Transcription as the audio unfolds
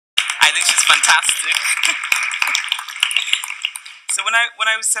I think she's fantastic. So when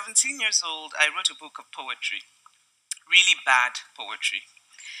I was 17 years old, I wrote a book of poetry, really bad poetry,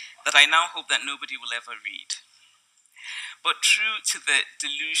 that I now hope that nobody will ever read. But true to the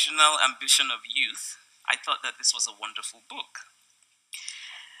delusional ambition of youth, I thought that this was a wonderful book.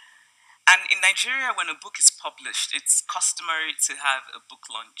 And in Nigeria, when a book is published, it's customary to have a book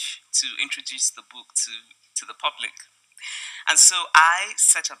launch to introduce the book to the public. And so I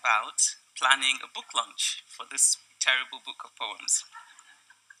set about planning a book launch for this terrible book of poems.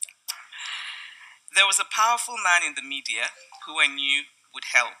 There was a powerful man in the media who I knew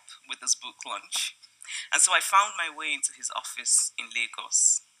would help with this book launch. And so I found my way into his office in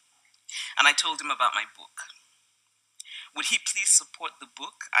Lagos. And I told him about my book. Would he please support the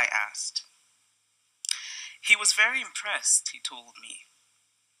book? I asked. He was very impressed, he told me.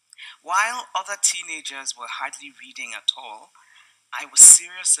 While other teenagers were hardly reading at all, I was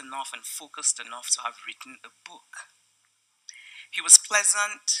serious enough and focused enough to have written a book. He was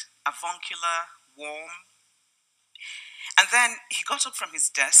pleasant, avuncular, warm. And then he got up from his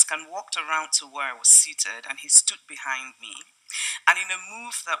desk and walked around to where I was seated, and he stood behind me. And in a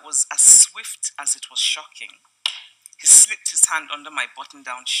move that was as swift as it was shocking, he slipped his hand under my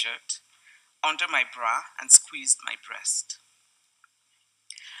button-down shirt, under my bra, and squeezed my breast.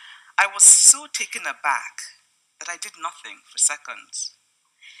 I was so taken aback that I did nothing for seconds.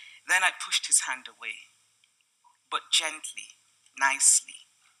 Then I pushed his hand away, but gently, nicely,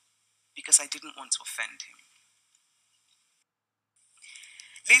 because I didn't want to offend him.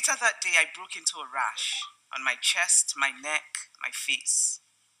 Later that day, I broke into a rash on my chest, my neck, my face,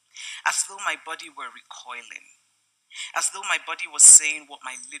 as though my body were recoiling, as though my body was saying what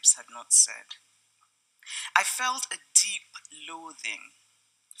my lips had not said. I felt a deep loathing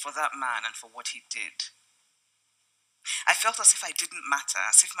for that man and for what he did. I felt as if I didn't matter,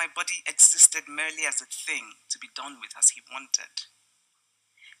 as if my body existed merely as a thing to be done with as he wanted.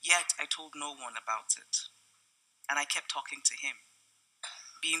 Yet I told no one about it, and I kept talking to him,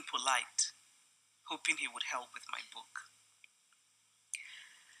 being polite, hoping he would help with my book.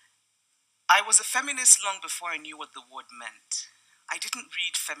 I was a feminist long before I knew what the word meant. I didn't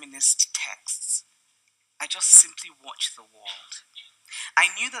read feminist texts. I just simply watched the world.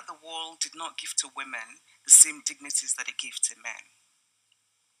 I knew that the world did not give to women the same dignities that it gave to men.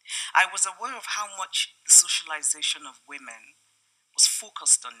 I was aware of how much the socialization of women was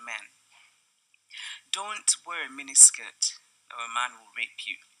focused on men. Don't wear a miniskirt or a man will rape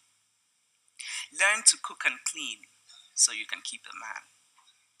you. Learn to cook and clean so you can keep a man.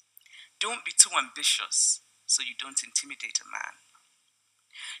 Don't be too ambitious so you don't intimidate a man.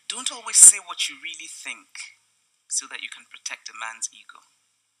 Don't always say what you really think so that you can protect a man's ego.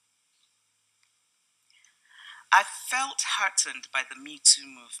 I felt heartened by the Me Too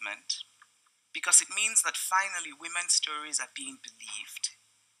movement because it means that finally women's stories are being believed.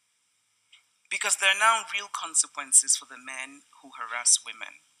 Because there are now real consequences for the men who harass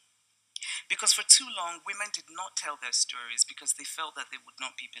women. Because for too long, women did not tell their stories because they felt that they would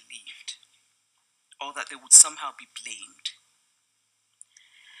not be believed or that they would somehow be blamed.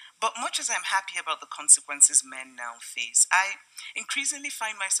 But much as I'm happy about the consequences men now face, I increasingly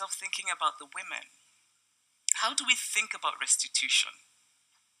find myself thinking about the women. How do we think about restitution?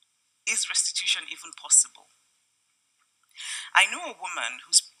 Is restitution even possible? I know a woman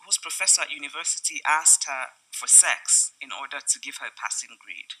whose professor at university asked her for sex in order to give her a passing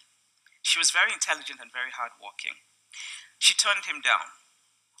grade. She was very intelligent and very hardworking. She turned him down.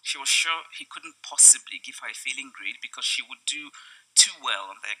 She was sure he couldn't possibly give her a failing grade because she would do too well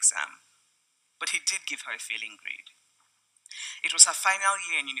on the exam. But he did give her a failing grade. It was her final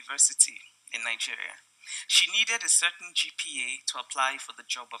year in university in Nigeria. She needed a certain GPA to apply for the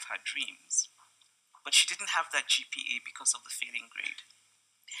job of her dreams. But she didn't have that GPA because of the failing grade.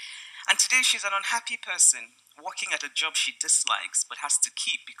 And today she's an unhappy person working at a job she dislikes but has to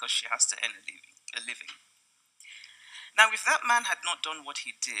keep because she has to earn a living. Now, if that man had not done what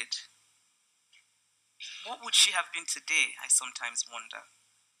he did, what would she have been today, I sometimes wonder.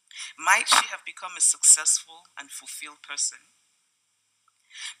 Might she have become a successful and fulfilled person?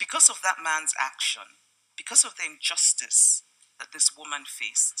 Because of that man's action, because of the injustice that this woman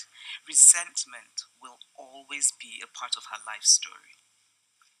faced, resentment will always be a part of her life story.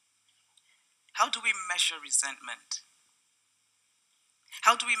 How do we measure resentment?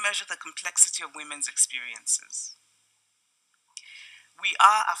 How do we measure the complexity of women's experiences? We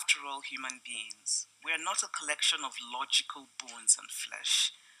are, after all, human beings. We are not a collection of logical bones and flesh.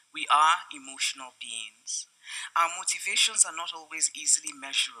 We are emotional beings. Our motivations are not always easily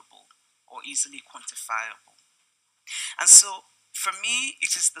measurable or easily quantifiable. And so, For me,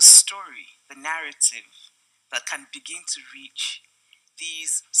 it is the story, the narrative, that can begin to reach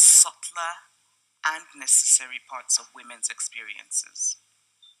these subtler and necessary parts of women's experiences.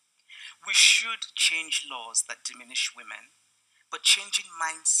 We should change laws that diminish women, but changing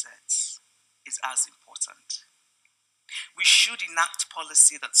mindsets is as important. We should enact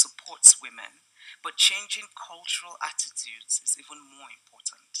policy that supports women, but changing cultural attitudes is even more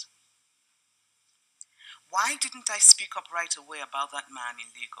important. Why didn't I speak up right away about that man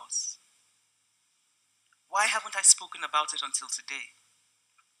in Lagos? Why haven't I spoken about it until today?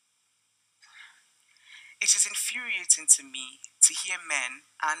 It is infuriating to me to hear men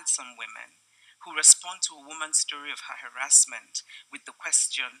and some women who respond to a woman's story of her harassment with the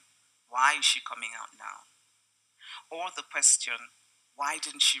question, why is she coming out now? Or the question, why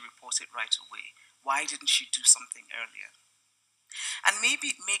didn't she report it right away? Why didn't she do something earlier? And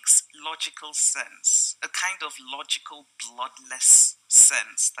maybe it makes logical sense, a kind of logical, bloodless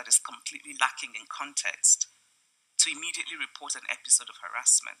sense that is completely lacking in context, to immediately report an episode of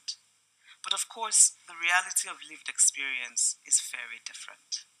harassment. But of course, the reality of lived experience is very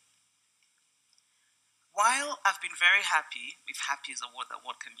different. While I've been very happy, if happy is a word that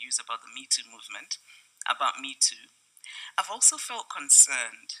one can use about the Me Too movement, about Me Too, I've also felt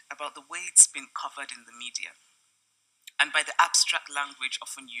concerned about the way it's been covered in the media and by the abstract language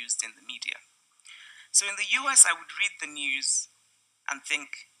often used in the media. So in the US, I would read the news and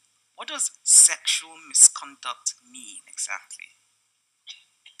think, what does sexual misconduct mean exactly?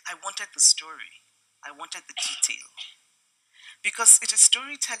 I wanted the story. I wanted the detail. Because it is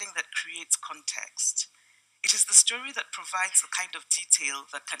storytelling that creates context. It is the story that provides the kind of detail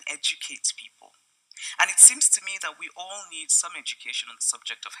that can educate people. And it seems to me that we all need some education on the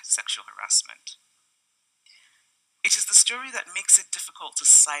subject of sexual harassment. It is the story that makes it difficult to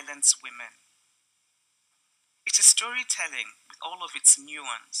silence women. It is storytelling with all of its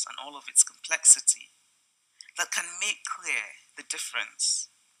nuance and all of its complexity that can make clear the difference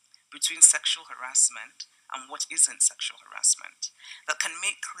between sexual harassment and what isn't sexual harassment. That can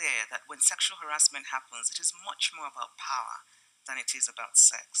make clear that when sexual harassment happens, it is much more about power than it is about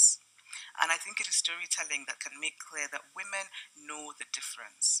sex. And I think it is storytelling that can make clear that women know the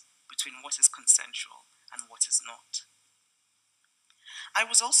difference between what is consensual and what is not. I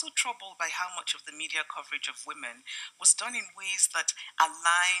was also troubled by how much of the media coverage of women was done in ways that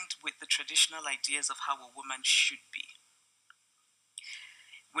aligned with the traditional ideas of how a woman should be.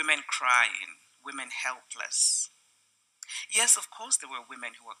 Women crying, women helpless. Yes, of course, there were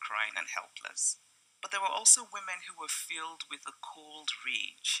women who were crying and helpless, but there were also women who were filled with a cold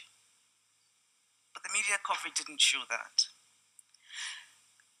rage. But the media coverage didn't show that.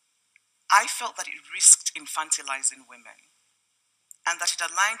 I felt that it risked infantilizing women, and that it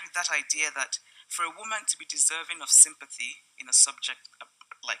aligned with that idea that for a woman to be deserving of sympathy in a subject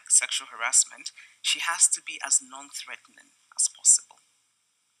like sexual harassment, she has to be as non-threatening as possible.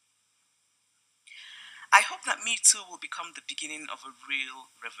 I hope that Me Too will become the beginning of a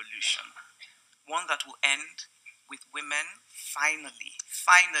real revolution, one that will end with women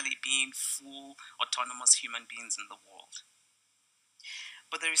finally being full autonomous human beings in the world.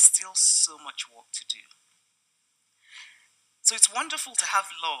 But there is still so much work to do. So it's wonderful to have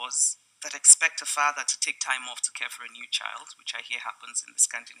laws that expect a father to take time off to care for a new child, which I hear happens in the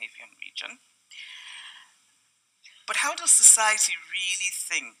Scandinavian region. But how does society really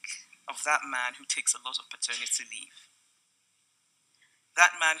think of that man who takes a lot of paternity leave?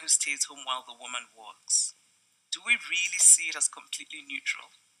 That man who stays home while the woman works? Do we really see it as completely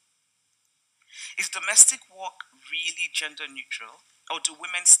neutral? Is domestic work really gender neutral, or do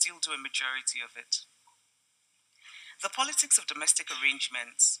women still do a majority of it? The politics of domestic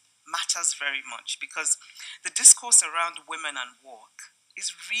arrangements matters very much because the discourse around women and work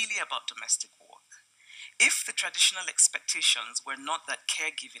is really about domestic work. If the traditional expectations were not that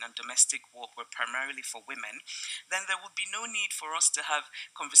caregiving and domestic work were primarily for women, then there would be no need for us to have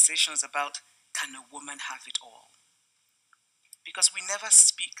conversations about, can a woman have it all? Because we never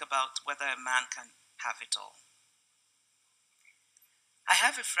speak about whether a man can have it all. I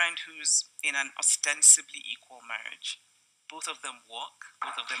have a friend who's in an ostensibly equal marriage. Both of them work,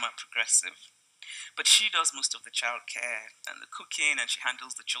 both of them are progressive. But she does most of the childcare and the cooking, and she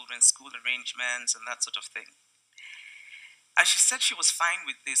handles the children's school arrangements and that sort of thing. And she said she was fine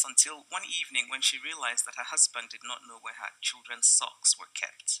with this until one evening when she realized that her husband did not know where her children's socks were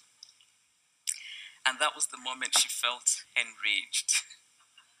kept. And that was the moment she felt enraged.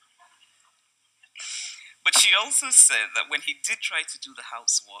 But she also said that when he did try to do the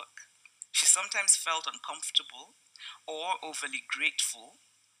housework, she sometimes felt uncomfortable or overly grateful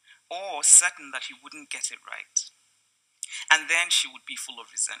or certain that he wouldn't get it right. And then she would be full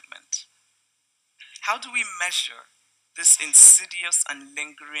of resentment. How do we measure this insidious and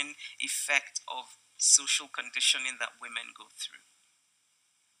lingering effect of social conditioning that women go through?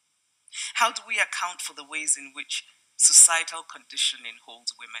 How do we account for the ways in which societal conditioning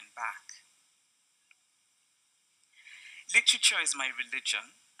holds women back? Literature is my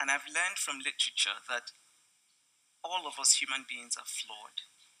religion, and I've learned from literature that all of us human beings are flawed.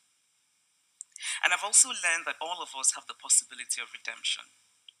 And I've also learned that all of us have the possibility of redemption.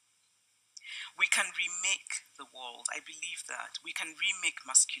 We can remake the world. I believe that. We can remake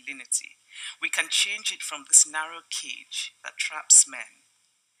masculinity. We can change it from this narrow cage that traps men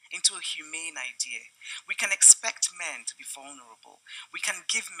into a humane idea. We can expect men to be vulnerable. We can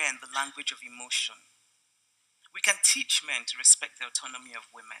give men the language of emotion. We can teach men to respect the autonomy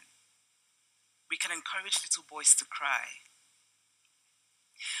of women. We can encourage little boys to cry.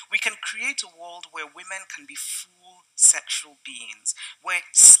 We can create a world where women can be full sexual beings, where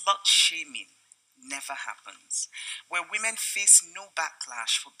slut shaming never happens, where women face no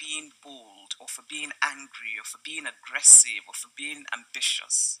backlash for being bold or for being angry or for being aggressive or for being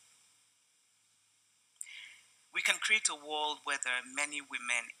ambitious. We can create a world where there are many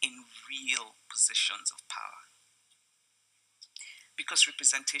women in real positions of power, because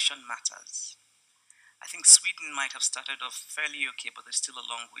representation matters. I think Sweden might have started off fairly okay, but there's still a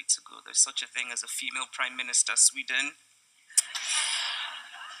long way to go. There's such a thing as a female prime minister, Sweden.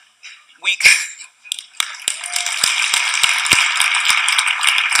 We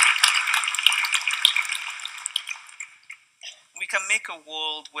We can make a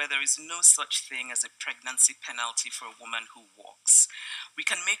world where there is no such thing as a pregnancy penalty for a woman who walks. We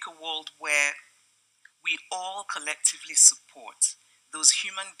can make a world where we all collectively support those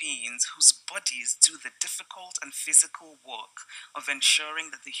human beings whose bodies do the difficult and physical work of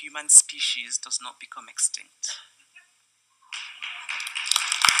ensuring that the human species does not become extinct.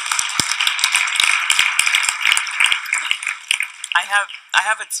 I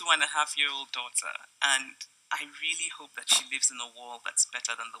have a 2.5-year-old daughter, and I really hope that she lives in a world that's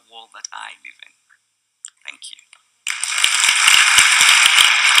better than the world that I live in. Thank you.